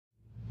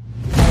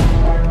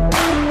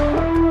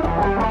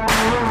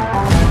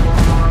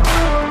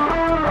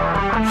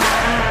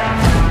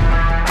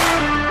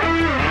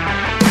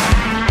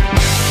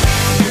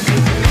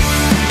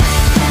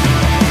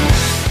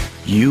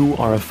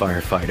are a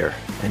firefighter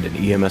and an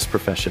EMS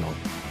professional.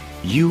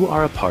 You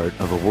are a part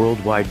of a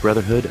worldwide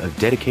brotherhood of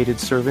dedicated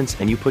servants,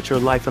 and you put your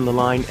life on the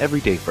line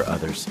every day for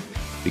others.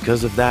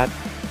 Because of that,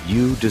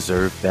 you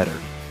deserve better.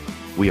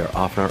 We are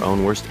often our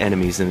own worst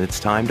enemies, and it's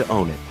time to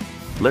own it.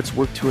 Let's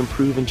work to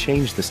improve and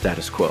change the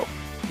status quo.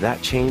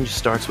 That change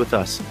starts with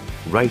us,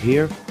 right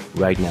here,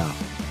 right now.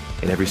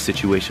 In every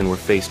situation we're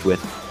faced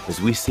with, as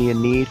we see a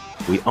need,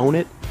 we own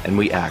it and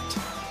we act.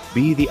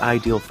 Be the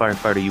ideal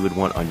firefighter you would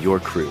want on your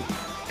crew.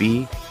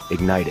 Be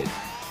ignited.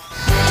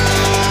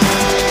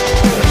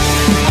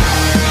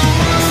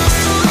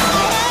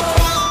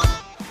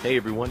 Hey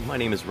everyone, my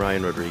name is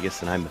Ryan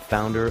Rodriguez and I'm the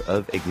founder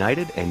of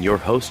Ignited and your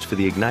host for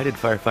the Ignited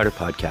Firefighter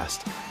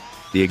Podcast.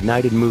 The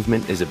Ignited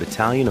movement is a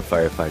battalion of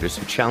firefighters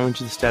who challenge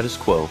the status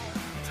quo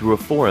through a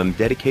forum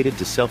dedicated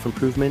to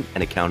self-improvement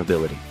and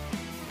accountability.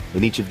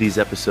 In each of these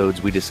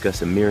episodes, we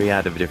discuss a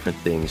myriad of different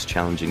things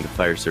challenging the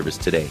fire service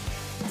today,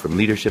 from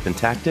leadership and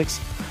tactics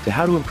to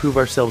how to improve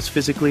ourselves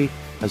physically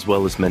as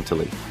well as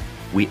mentally.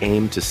 We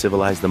aim to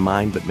civilize the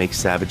mind but make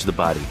savage the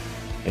body.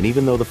 And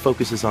even though the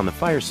focus is on the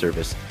fire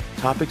service,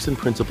 topics and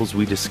principles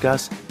we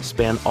discuss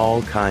span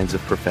all kinds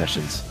of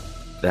professions.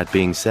 That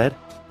being said,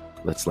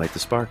 let's light the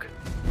spark.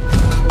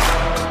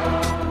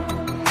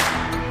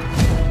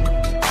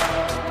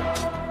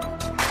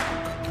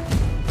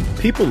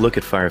 People look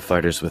at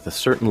firefighters with a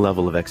certain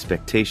level of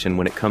expectation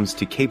when it comes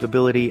to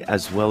capability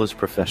as well as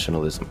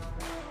professionalism.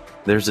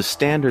 There's a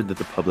standard that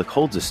the public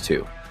holds us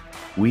to.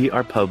 We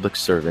are public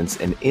servants,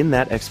 and in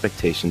that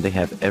expectation, they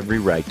have every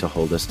right to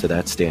hold us to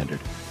that standard.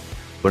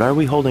 But are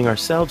we holding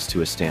ourselves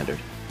to a standard?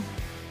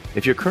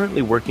 If you're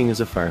currently working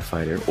as a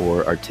firefighter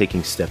or are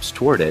taking steps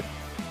toward it,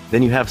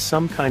 then you have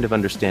some kind of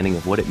understanding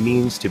of what it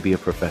means to be a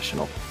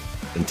professional.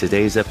 In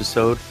today's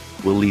episode,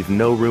 we'll leave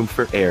no room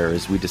for error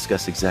as we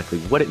discuss exactly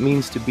what it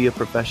means to be a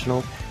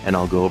professional, and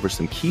I'll go over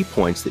some key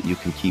points that you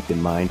can keep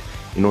in mind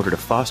in order to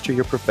foster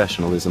your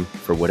professionalism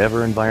for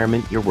whatever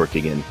environment you're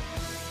working in.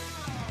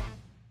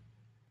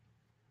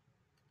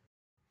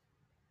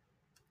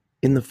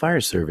 In the fire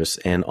service,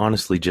 and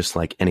honestly just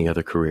like any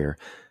other career,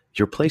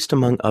 you're placed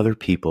among other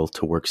people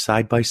to work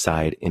side by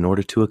side in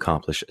order to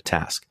accomplish a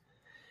task.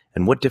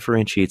 And what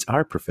differentiates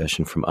our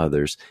profession from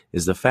others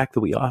is the fact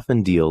that we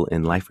often deal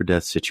in life or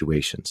death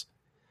situations.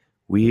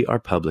 We are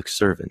public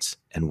servants,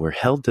 and we're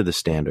held to the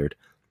standard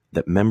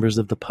that members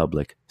of the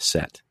public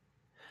set.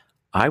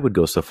 I would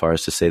go so far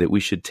as to say that we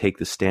should take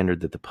the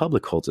standard that the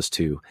public holds us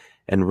to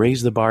and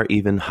raise the bar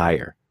even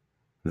higher.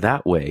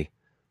 That way,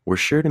 we're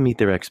sure to meet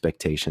their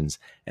expectations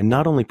and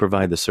not only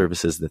provide the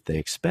services that they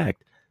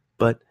expect,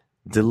 but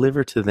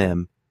deliver to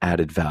them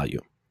added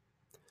value.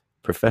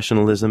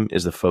 Professionalism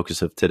is the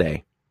focus of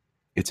today.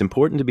 It's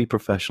important to be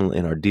professional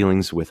in our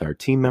dealings with our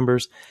team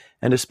members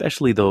and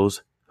especially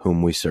those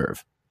whom we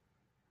serve.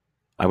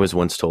 I was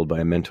once told by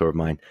a mentor of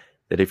mine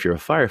that if you're a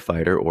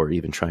firefighter or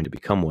even trying to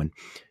become one,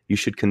 you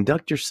should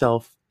conduct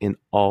yourself in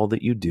all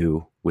that you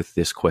do with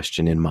this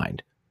question in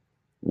mind.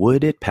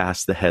 Would it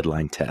pass the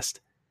headline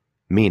test?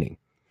 Meaning,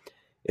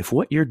 if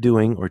what you're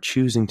doing or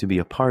choosing to be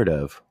a part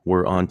of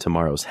were on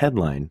tomorrow's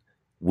headline,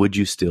 would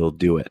you still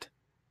do it?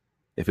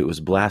 If it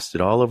was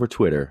blasted all over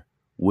Twitter,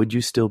 would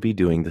you still be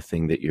doing the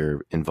thing that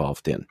you're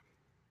involved in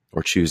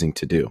or choosing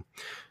to do?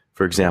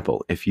 For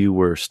example, if you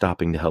were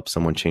stopping to help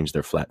someone change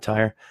their flat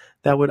tire,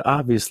 that would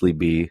obviously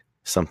be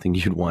something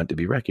you'd want to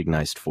be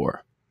recognized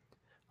for.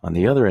 On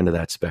the other end of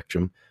that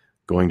spectrum,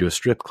 going to a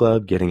strip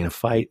club, getting in a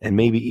fight, and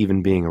maybe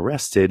even being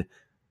arrested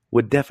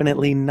would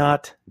definitely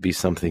not be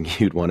something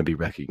you'd want to be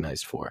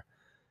recognized for.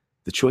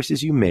 The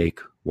choices you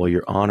make while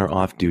you're on or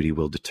off duty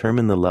will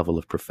determine the level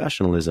of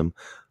professionalism,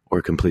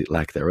 or complete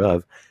lack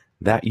thereof,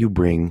 that you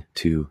bring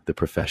to the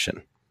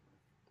profession.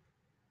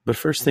 But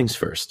first things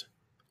first,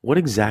 what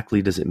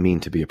exactly does it mean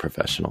to be a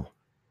professional?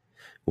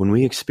 When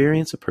we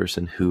experience a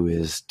person who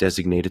is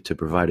designated to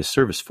provide a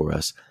service for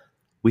us,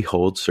 we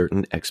hold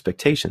certain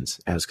expectations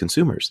as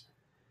consumers.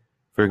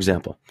 For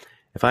example,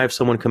 if I have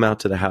someone come out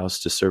to the house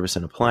to service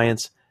an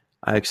appliance,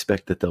 I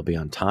expect that they'll be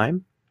on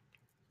time,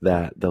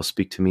 that they'll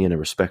speak to me in a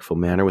respectful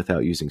manner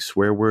without using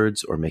swear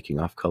words or making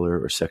off-color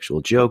or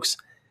sexual jokes,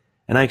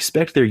 and I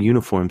expect their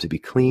uniform to be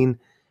clean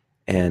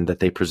and that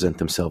they present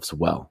themselves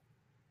well.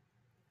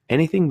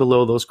 Anything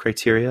below those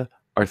criteria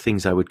are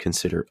things I would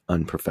consider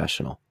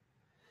unprofessional.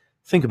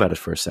 Think about it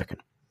for a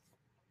second.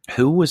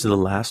 Who was the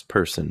last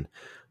person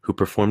who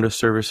performed a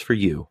service for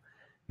you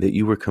that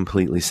you were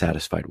completely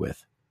satisfied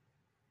with?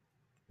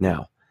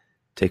 Now,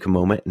 take a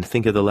moment and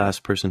think of the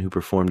last person who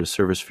performed a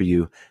service for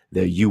you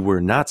that you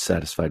were not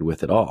satisfied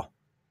with at all.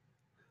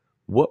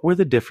 What were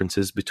the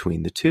differences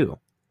between the two?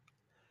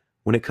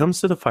 When it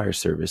comes to the fire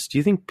service, do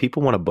you think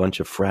people want a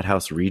bunch of frat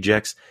house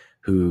rejects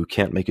who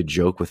can't make a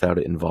joke without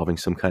it involving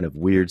some kind of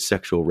weird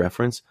sexual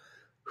reference,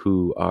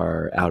 who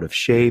are out of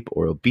shape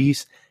or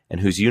obese,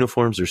 and whose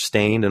uniforms are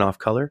stained and off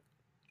color?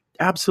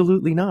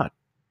 Absolutely not.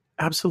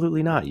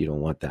 Absolutely not. You don't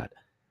want that.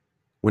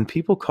 When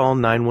people call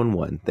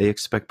 911, they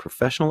expect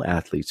professional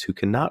athletes who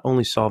can not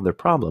only solve their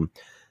problem,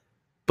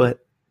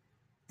 but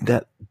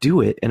that do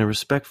it in a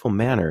respectful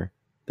manner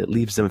that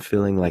leaves them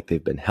feeling like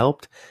they've been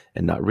helped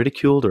and not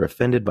ridiculed or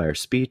offended by our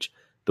speech,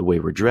 the way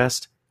we're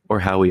dressed, or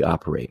how we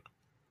operate.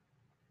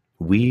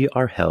 We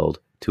are held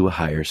to a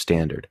higher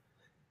standard.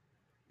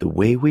 The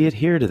way we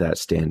adhere to that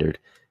standard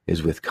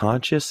is with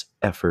conscious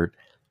effort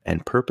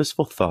and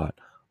purposeful thought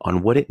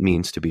on what it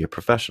means to be a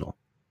professional.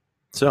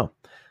 So,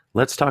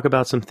 let's talk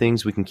about some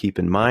things we can keep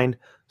in mind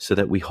so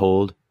that we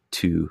hold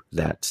to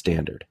that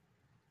standard.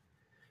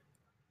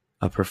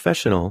 A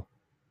professional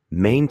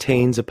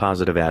maintains a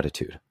positive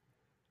attitude.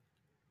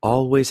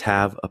 Always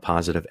have a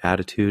positive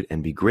attitude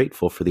and be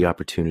grateful for the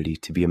opportunity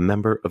to be a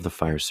member of the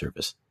fire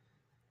service.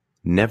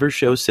 Never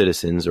show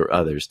citizens or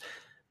others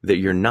that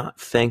you're not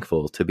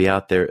thankful to be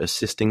out there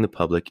assisting the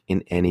public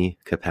in any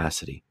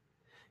capacity.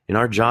 In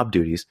our job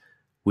duties,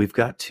 we've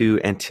got to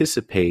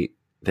anticipate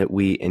that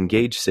we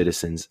engage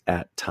citizens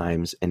at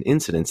times and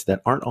incidents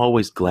that aren't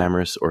always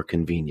glamorous or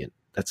convenient.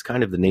 That's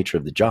kind of the nature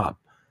of the job.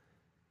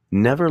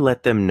 Never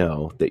let them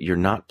know that you're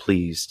not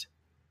pleased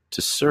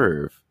to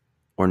serve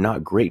or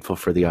not grateful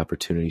for the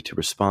opportunity to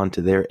respond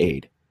to their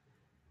aid.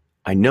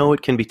 I know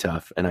it can be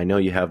tough, and I know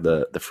you have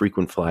the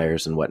frequent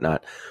flyers and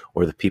whatnot,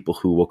 or the people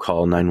who will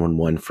call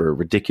 911 for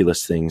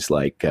ridiculous things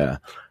like,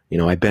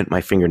 I bent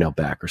my fingernail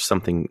back or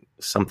something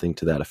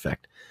to that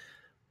effect.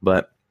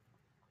 But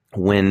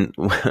when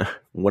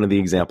one of the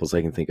examples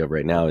I can think of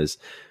right now is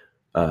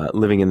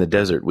living in the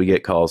desert, we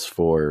get calls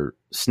for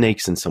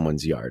snakes in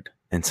someone's yard,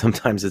 and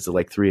sometimes it's at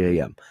like 3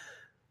 a.m.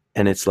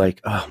 And it's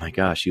like, oh my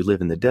gosh, you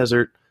live in the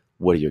desert.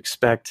 What do you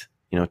expect?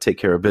 Take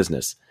care of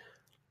business.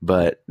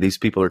 But these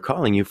people are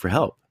calling you for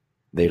help.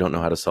 They don't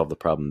know how to solve the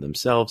problem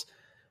themselves.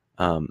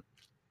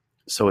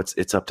 So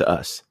it's up to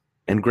us.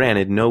 And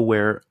granted,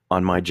 nowhere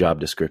on my job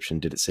description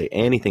did it say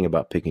anything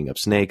about picking up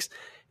snakes.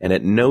 And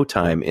at no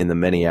time in the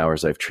many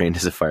hours I've trained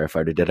as a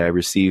firefighter did I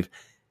receive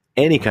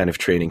any kind of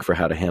training for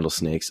how to handle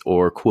snakes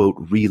or, quote,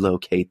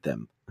 relocate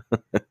them.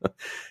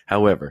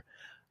 However,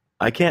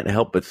 I can't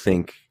help but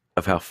think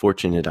of how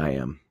fortunate I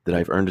am that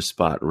I've earned a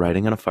spot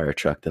riding on a fire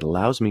truck that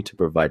allows me to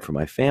provide for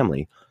my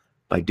family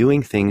by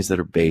doing things that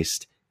are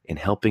based in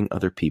helping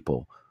other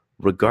people,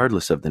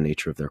 regardless of the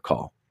nature of their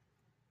call.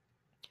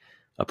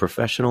 A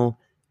professional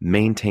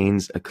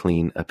maintains a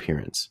clean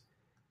appearance.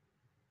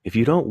 If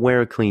you don't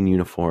wear a clean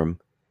uniform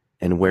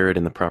and wear it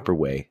in the proper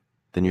way,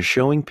 then you're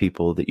showing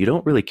people that you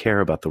don't really care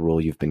about the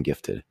role you've been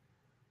gifted.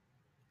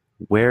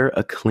 Wear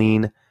a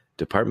clean,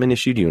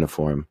 department-issued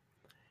uniform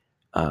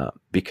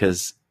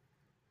because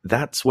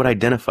that's what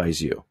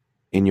identifies you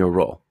in your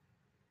role.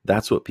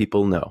 That's what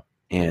people know.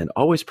 And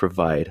always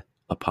provide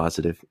a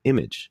positive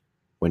image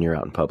when you're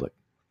out in public.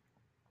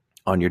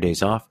 On your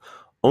days off,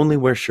 only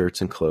wear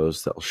shirts and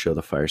clothes that will show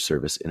the fire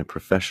service in a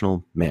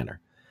professional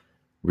manner.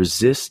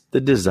 Resist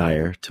the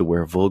desire to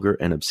wear vulgar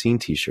and obscene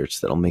t-shirts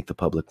that will make the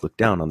public look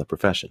down on the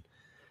profession.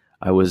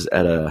 I was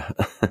at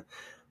a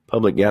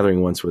public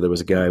gathering once where there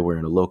was a guy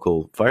wearing a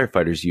local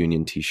firefighters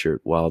union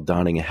t-shirt while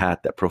donning a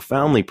hat that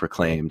profoundly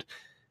proclaimed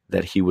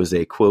that he was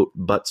a, quote,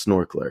 butt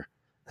snorkeler.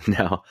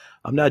 Now,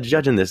 I'm not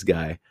judging this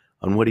guy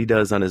on what he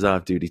does on his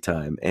off-duty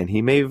time, and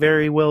he may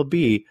very well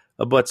be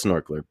a butt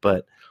snorkeler,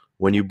 but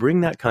when you bring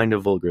that kind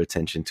of vulgar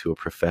attention to a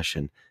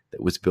profession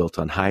that was built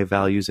on high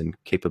values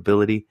and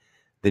capability,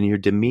 then you're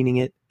demeaning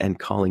it and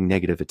calling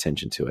negative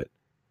attention to it.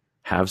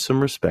 Have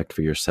some respect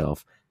for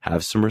yourself,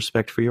 have some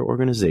respect for your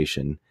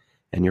organization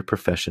and your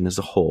profession as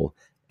a whole,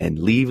 and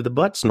leave the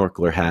butt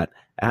snorkeler hat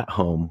at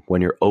home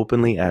when you're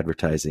openly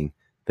advertising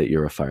that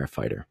you're a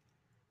firefighter.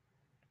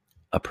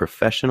 A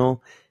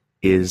professional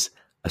is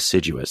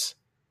assiduous.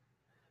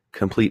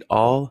 Complete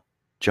all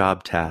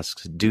job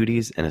tasks,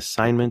 duties, and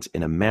assignments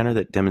in a manner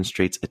that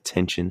demonstrates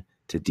attention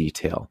to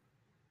detail.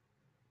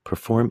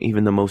 Perform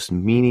even the most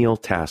menial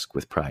task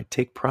with pride.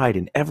 Take pride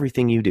in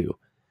everything you do.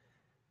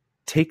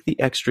 Take the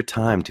extra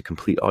time to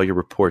complete all your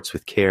reports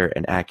with care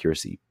and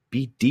accuracy.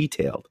 Be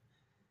detailed.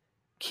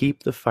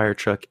 Keep the fire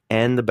truck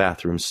and the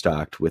bathroom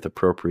stocked with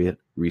appropriate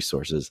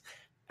resources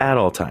at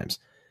all times.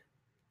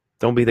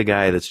 Don't be the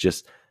guy that's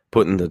just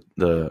putting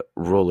the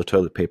roll of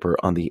toilet paper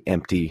on the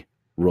empty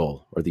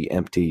roll or the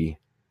empty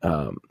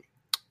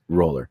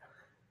roller.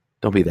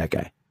 Don't be that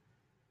guy.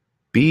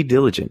 Be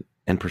diligent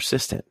and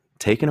persistent.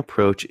 Take an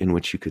approach in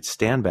which you could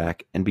stand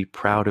back and be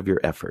proud of your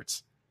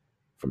efforts.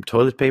 From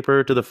toilet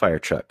paper to the fire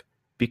truck,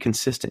 be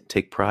consistent.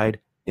 Take pride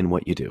in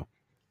what you do.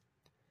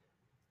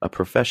 A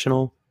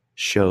professional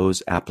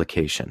shows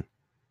application.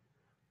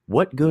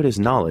 What good is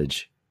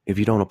knowledge if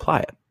you don't apply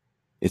it?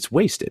 It's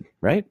wasted,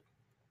 right?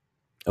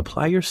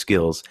 Apply your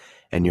skills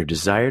and your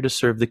desire to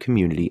serve the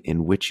community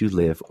in which you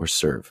live or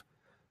serve.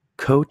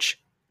 Coach,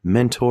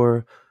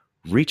 mentor,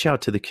 reach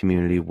out to the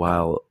community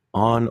while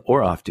on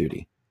or off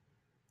duty.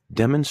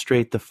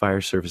 Demonstrate the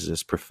fire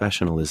service's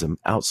professionalism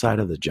outside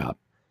of the job.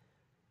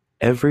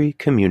 Every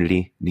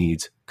community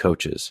needs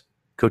coaches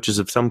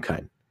of some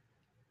kind.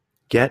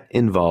 Get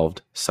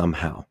involved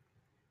somehow.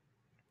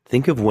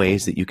 Think of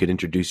ways that you could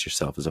introduce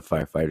yourself as a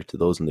firefighter to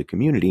those in the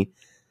community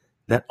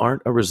that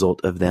aren't a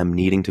result of them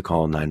needing to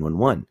call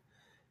 911.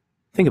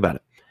 Think about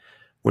it.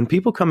 When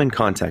people come in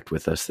contact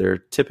with us, they're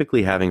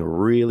typically having a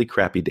really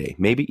crappy day,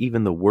 maybe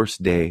even the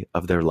worst day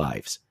of their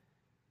lives,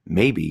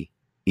 maybe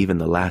even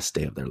the last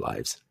day of their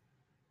lives.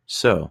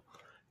 So,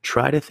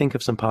 try to think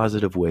of some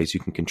positive ways you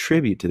can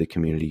contribute to the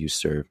community you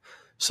serve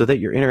so that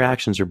your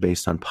interactions are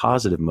based on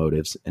positive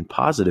motives and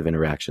positive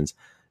interactions,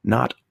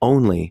 not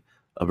only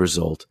a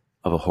result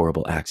of a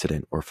horrible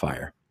accident or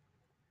fire.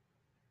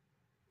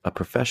 A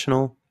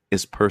professional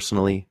is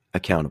personally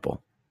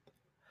accountable.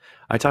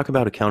 I talk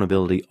about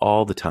accountability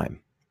all the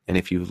time, and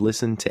if you've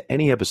listened to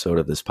any episode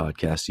of this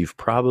podcast, you've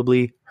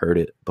probably heard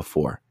it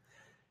before.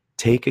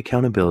 Take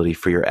accountability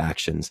for your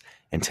actions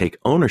and take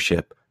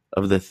ownership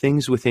of the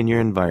things within your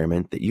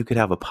environment that you could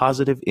have a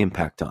positive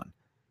impact on.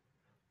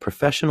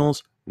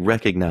 Professionals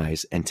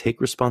recognize and take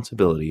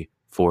responsibility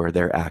for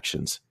their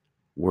actions,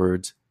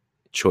 words,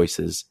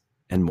 choices,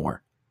 and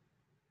more.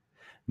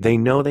 They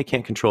know they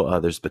can't control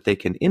others, but they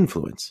can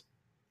influence.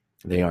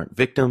 They aren't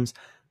victims,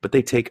 but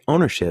they take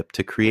ownership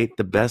to create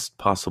the best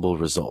possible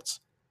results.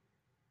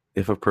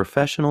 If a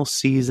professional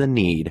sees a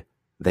need,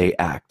 they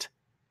act.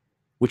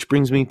 Which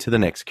brings me to the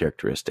next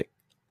characteristic.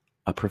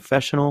 A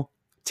professional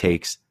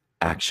takes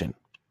action.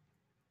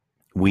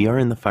 We are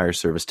in the fire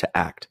service to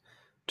act,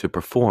 to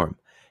perform,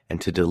 and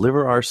to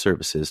deliver our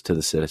services to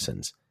the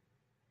citizens.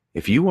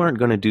 If you aren't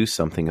going to do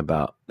something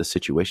about the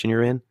situation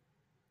you're in,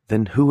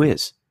 then who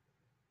is?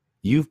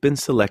 You've been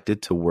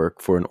selected to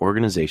work for an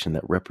organization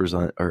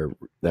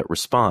that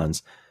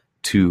responds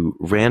to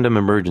random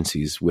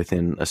emergencies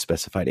within a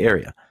specified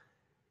area.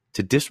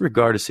 To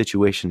disregard a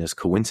situation as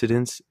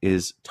coincidence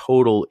is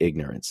total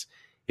ignorance.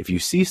 If you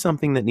see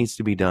something that needs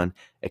to be done,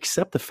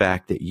 accept the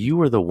fact that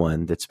you are the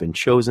one that's been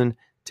chosen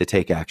to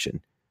take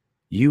action.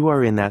 You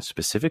are in that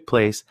specific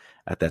place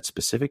at that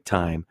specific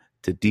time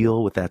to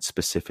deal with that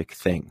specific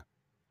thing.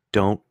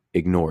 Don't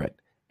ignore it,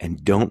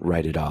 and don't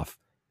write it off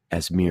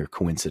as mere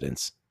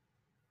coincidence.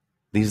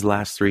 These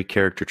last three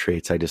character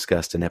traits I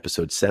discussed in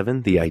episode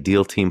 7, the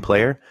ideal team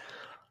player,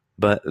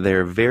 but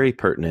they're very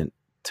pertinent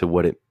to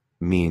what it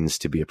means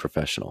to be a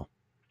professional.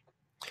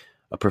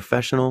 A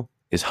professional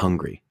is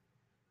hungry.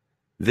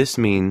 This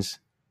means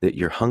that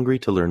you're hungry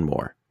to learn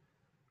more.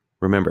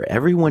 Remember,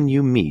 everyone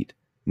you meet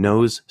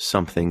knows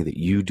something that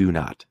you do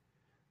not,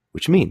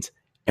 which means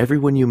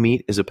everyone you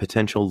meet is a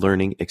potential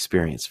learning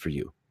experience for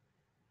you.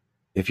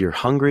 If you're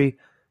hungry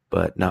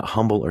but not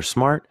humble or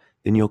smart,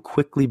 then you'll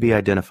quickly be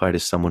identified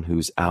as someone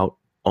who's out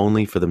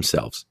only for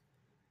themselves.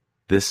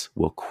 This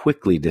will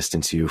quickly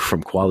distance you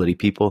from quality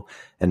people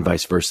and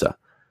vice versa.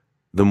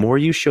 The more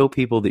you show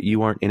people that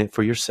you aren't in it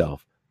for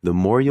yourself, the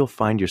more you'll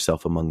find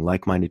yourself among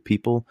like-minded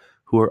people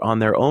who are on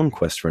their own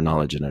quest for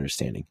knowledge and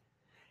understanding.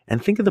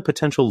 And think of the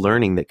potential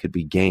learning that could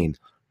be gained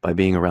by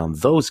being around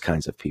those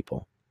kinds of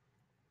people.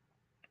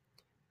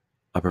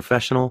 A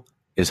professional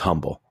is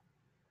humble.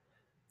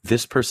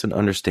 This person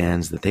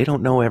understands that they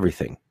don't know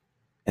everything,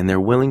 and they're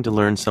willing to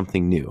learn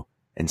something new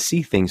and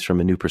see things from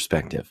a new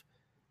perspective.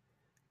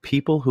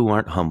 People who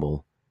aren't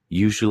humble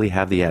usually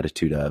have the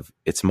attitude of,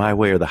 it's my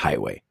way or the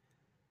highway.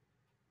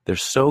 They're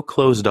so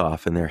closed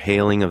off in their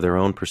hailing of their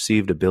own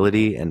perceived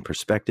ability and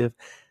perspective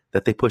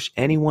that they push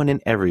anyone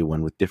and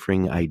everyone with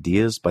differing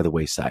ideas by the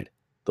wayside.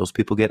 Those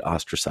people get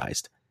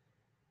ostracized.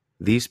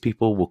 These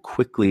people will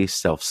quickly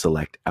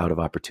self-select out of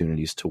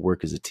opportunities to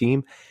work as a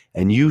team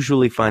and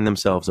usually find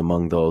themselves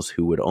among those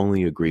who would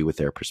only agree with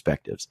their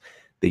perspectives.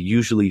 They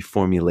usually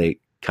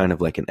formulate kind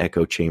of like an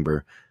echo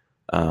chamber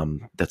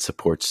that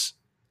supports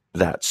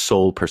that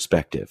sole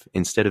perspective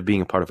instead of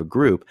being a part of a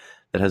group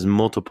that has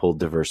multiple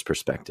diverse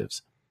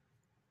perspectives.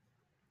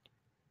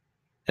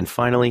 And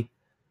finally,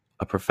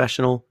 a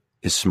professional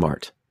is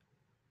smart.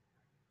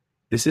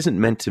 This isn't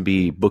meant to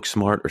be book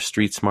smart or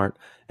street smart.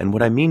 And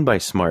what I mean by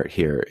smart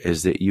here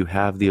is that you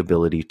have the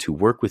ability to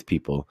work with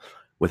people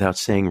without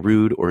saying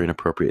rude or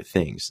inappropriate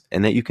things,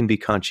 and that you can be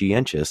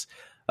conscientious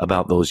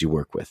about those you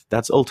work with.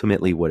 That's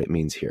ultimately what it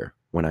means here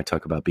when I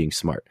talk about being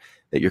smart,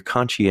 that you're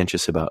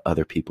conscientious about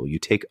other people. You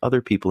take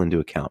other people into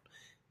account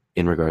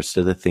in regards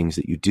to the things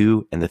that you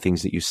do and the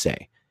things that you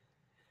say.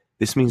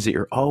 This means that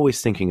you're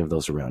always thinking of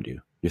those around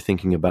you. You're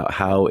thinking about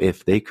how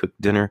if they cook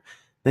dinner,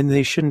 then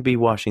they shouldn't be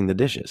washing the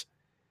dishes.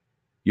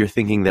 You're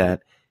thinking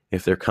that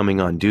if they're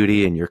coming on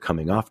duty and you're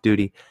coming off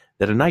duty,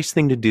 that a nice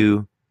thing to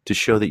do to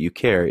show that you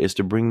care is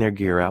to bring their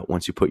gear out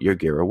once you put your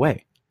gear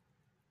away.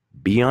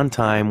 Be on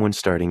time when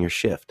starting your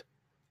shift.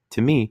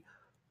 To me,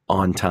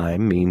 on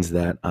time means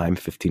that I'm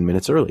 15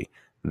 minutes early.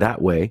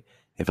 That way,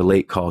 if a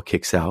late call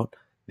kicks out,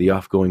 the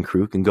off-going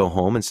crew can go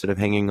home instead of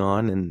hanging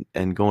on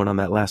and going on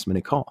that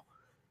last-minute call.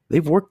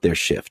 They've worked their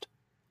shift.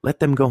 Let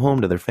them go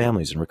home to their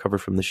families and recover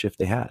from the shift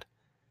they had.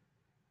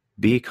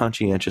 Be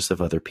conscientious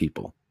of other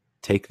people.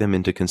 Take them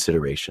into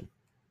consideration.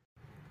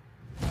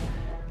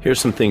 Here's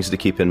some things to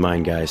keep in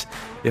mind, guys.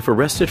 If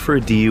arrested for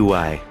a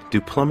DUI,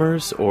 do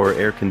plumbers or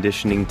air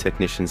conditioning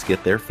technicians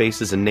get their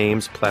faces and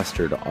names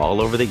plastered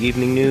all over the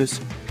evening news?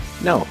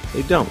 No,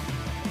 they don't.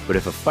 But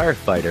if a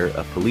firefighter,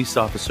 a police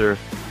officer,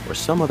 or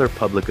some other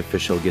public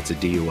official gets a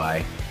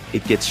DUI,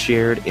 it gets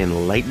shared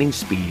in lightning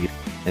speed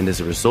And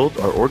as a result,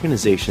 our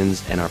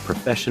organizations and our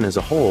profession as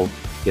a whole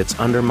gets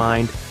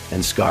undermined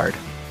and scarred.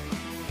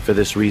 For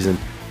this reason,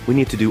 we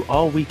need to do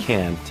all we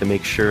can to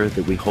make sure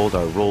that we hold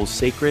our roles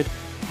sacred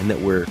and that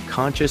we're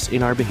conscious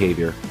in our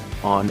behavior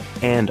on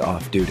and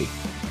off duty.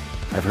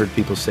 I've heard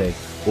people say,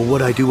 well,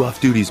 what I do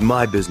off duty is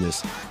my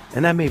business.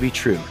 And that may be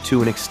true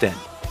to an extent.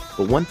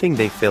 But one thing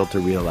they failed to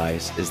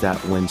realize is that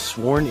when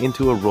sworn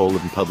into a role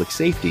in public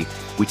safety,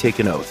 we take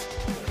an oath.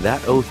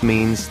 That oath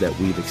means that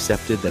we've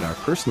accepted that our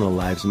personal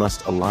lives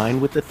must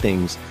align with the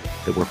things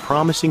that we're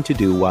promising to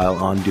do while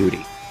on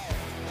duty.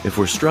 If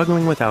we're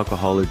struggling with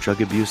alcohol or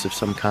drug abuse of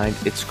some kind,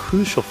 it's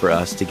crucial for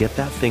us to get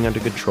that thing under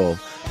control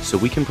so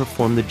we can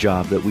perform the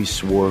job that we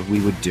swore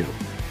we would do.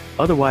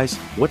 Otherwise,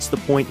 what's the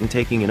point in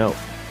taking an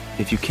oath?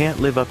 If you can't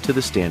live up to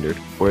the standard,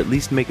 or at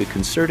least make a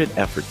concerted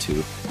effort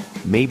to,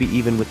 maybe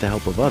even with the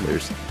help of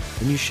others,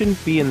 then you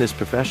shouldn't be in this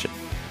profession.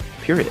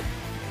 Period.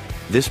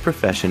 This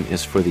profession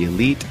is for the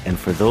elite and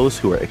for those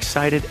who are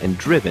excited and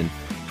driven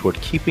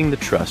toward keeping the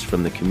trust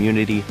from the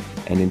community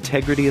and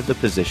integrity of the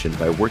position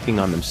by working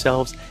on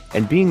themselves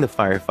and being the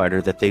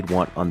firefighter that they'd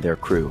want on their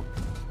crew.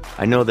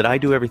 I know that I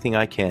do everything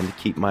I can to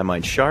keep my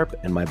mind sharp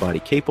and my body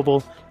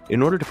capable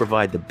in order to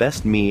provide the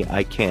best me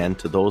I can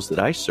to those that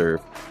I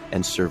serve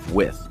and serve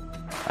with.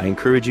 I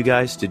encourage you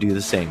guys to do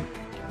the same.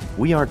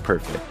 We aren't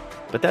perfect,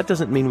 but that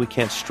doesn't mean we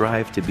can't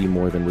strive to be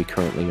more than we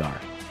currently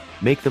are.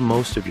 Make the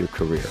most of your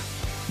career.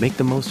 Make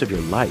the most of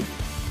your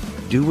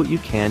life. Do what you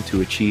can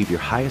to achieve your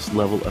highest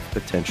level of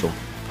potential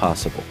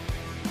possible.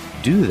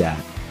 Do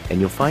that, and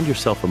you'll find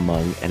yourself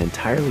among an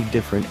entirely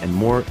different and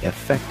more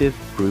effective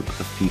group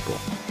of people.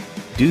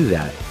 Do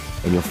that,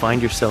 and you'll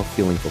find yourself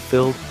feeling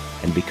fulfilled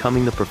and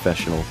becoming the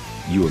professional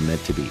you were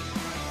meant to be.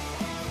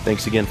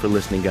 Thanks again for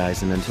listening,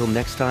 guys, and until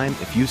next time,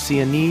 if you see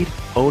a need,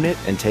 own it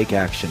and take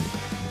action.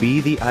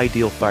 Be the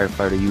ideal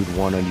firefighter you'd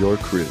want on your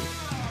crew.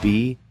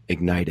 Be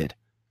ignited.